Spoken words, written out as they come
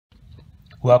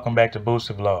Welcome back to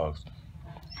Boosie'S Vlogs.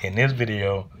 In this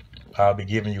video, I'll be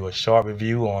giving you a short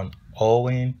review on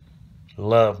Owen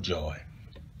Lovejoy.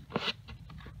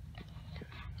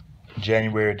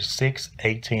 January 6,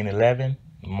 1811,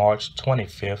 March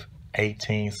 25th,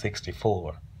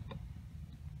 1864.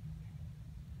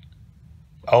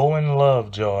 Owen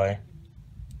Lovejoy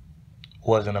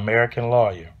was an American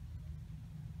lawyer,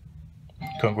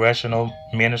 congressional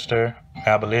minister,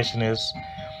 abolitionist,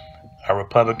 a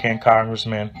Republican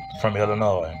congressman from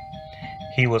Illinois.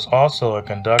 He was also a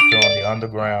conductor on the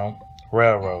Underground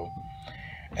Railroad.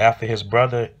 After his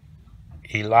brother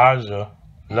Elijah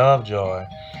Lovejoy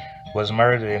was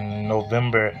murdered in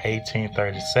November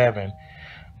 1837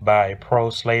 by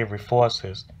pro-slavery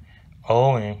forces,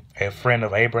 Owen, a friend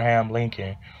of Abraham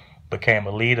Lincoln, became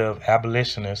a leader of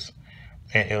abolitionists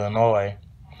in Illinois,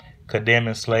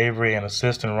 condemning slavery and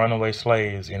assisting runaway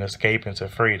slaves in escaping to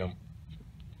freedom.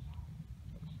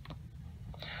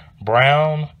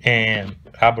 Brown in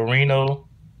Alberino,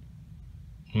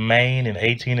 Maine in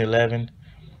 1811,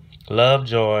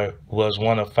 Lovejoy was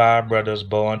one of 5 brothers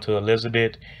born to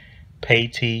Elizabeth,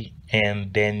 Patty,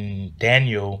 and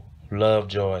Daniel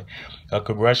Lovejoy, a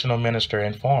congressional minister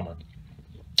and farmer.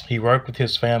 He worked with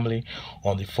his family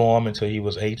on the farm until he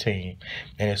was 18,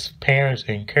 and his parents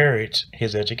encouraged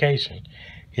his education.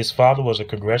 His father was a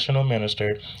congressional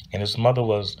minister, and his mother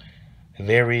was a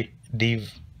very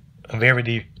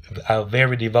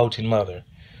devoted mother.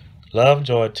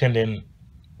 Lovejoy attended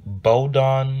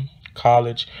Bowdoin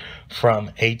College from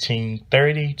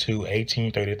 1830 to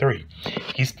 1833.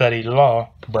 He studied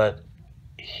law, but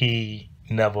he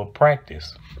never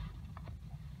practiced.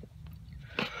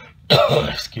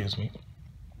 Excuse me.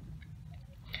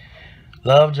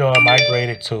 Lovejoy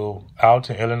migrated to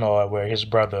Alton, Illinois, where his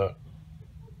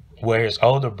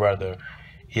older brother,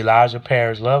 Elijah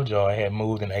Parrish Lovejoy, had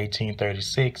moved in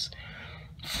 1836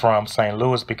 from St.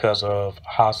 Louis because of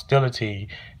hostility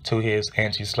to his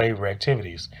anti-slavery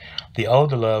activities. The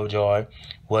older Lovejoy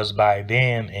was by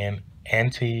then an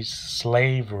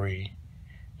anti-slavery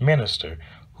minister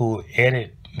who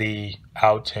edited the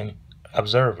Alton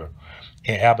Observer,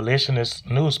 an abolitionist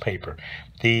newspaper.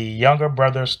 The younger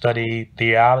brother studied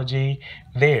theology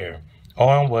there.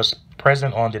 Owen was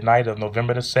present on the night of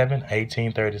November 7,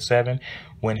 1837,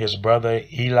 when his brother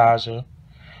Elijah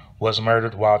was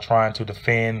murdered while trying to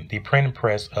defend the printing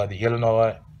press of the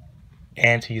Illinois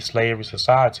Anti-Slavery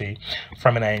Society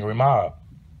from an angry mob.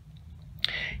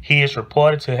 He is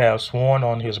reported to have sworn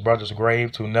on his brother's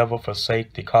grave to never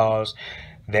forsake the cause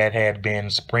that had been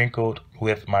sprinkled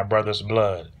with my brother's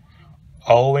blood.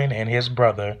 Owen and his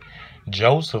brother,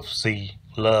 Joseph C.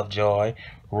 Lovejoy,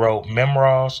 wrote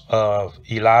Memoirs of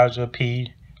Elijah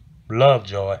P.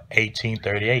 Lovejoy,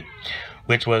 1838,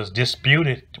 which was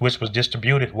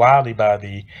distributed widely by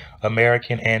the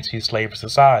American Anti-Slavery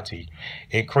Society,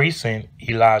 increasing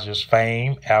Elijah's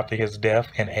fame after his death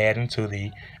and adding to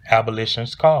the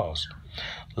abolitionist cause.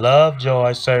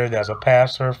 Lovejoy served as a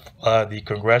pastor of the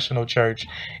Congregational Church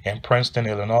in Princeton,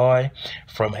 Illinois,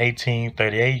 from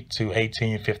 1838 to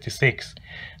 1856.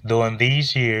 During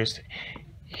these years,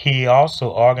 he also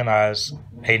organized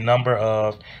a number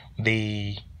of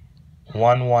the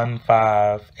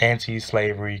 115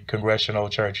 anti-slavery congregational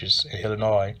churches in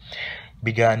Illinois,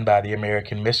 begun by the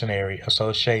American Missionary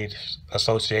Association,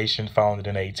 founded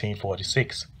in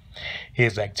 1846.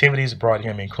 His activities brought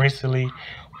him increasingly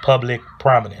public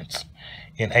prominence.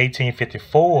 In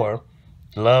 1854,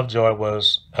 Lovejoy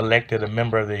was elected a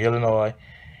member of the Illinois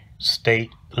State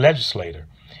Legislature.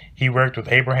 He worked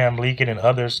with Abraham Lincoln and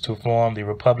others to form the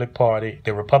Republican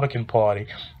Party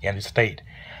in the state,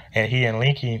 and he and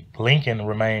Lincoln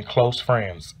remained close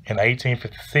friends. In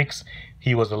 1856,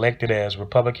 he was elected as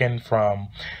Republican from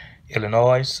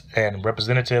Illinois and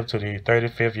representative to the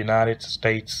 35th United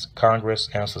States Congress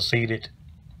and succeeded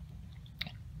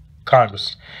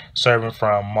Congress, serving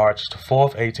from March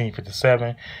 4th,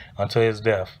 1857 until his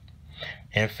death.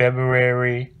 In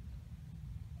February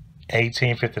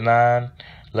 1859,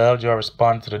 Lovejoy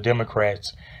responded to the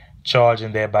Democrats,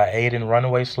 charging that by aiding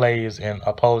runaway slaves and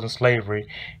opposing slavery,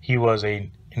 he was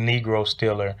a Negro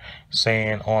stealer,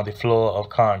 saying on the floor of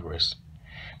Congress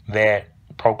that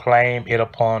proclaim it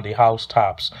upon the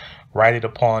housetops, write it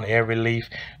upon every leaf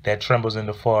that trembles in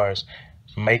the forest,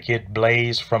 make it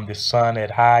blaze from the sun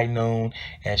at high noon,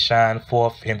 and shine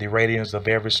forth in the radiance of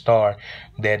every star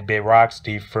that berocks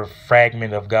the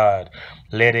fragment of God.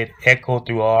 Let it echo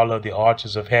through all of the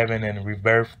arches of heaven and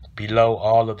rebirth below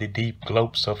all of the deep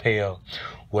glopes of hell,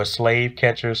 where slave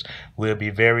catchers will be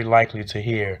very likely to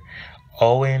hear.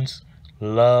 Owens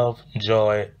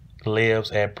Lovejoy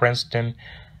lives at Princeton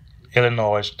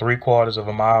Illinois, 3/4 of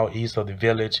a mile east of the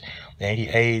village, and he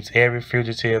aids every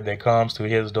fugitive that comes to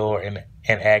his door and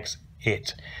asks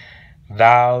it,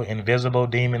 Thou invisible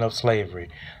demon of slavery,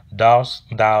 dost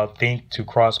thou think to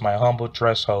cross my humble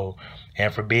threshold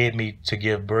and forbid me to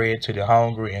give bread to the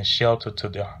hungry and shelter to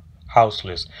the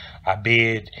houseless? I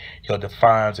bid your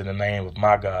defiance in the name of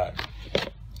my God.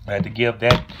 I had to give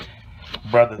that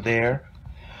brother there,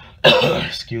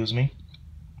 excuse me,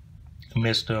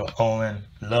 Mr. Owen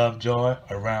Lovejoy,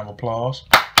 a round of applause.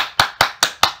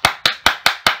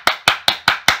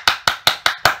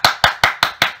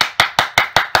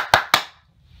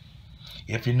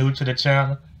 If you're new to the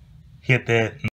channel, hit that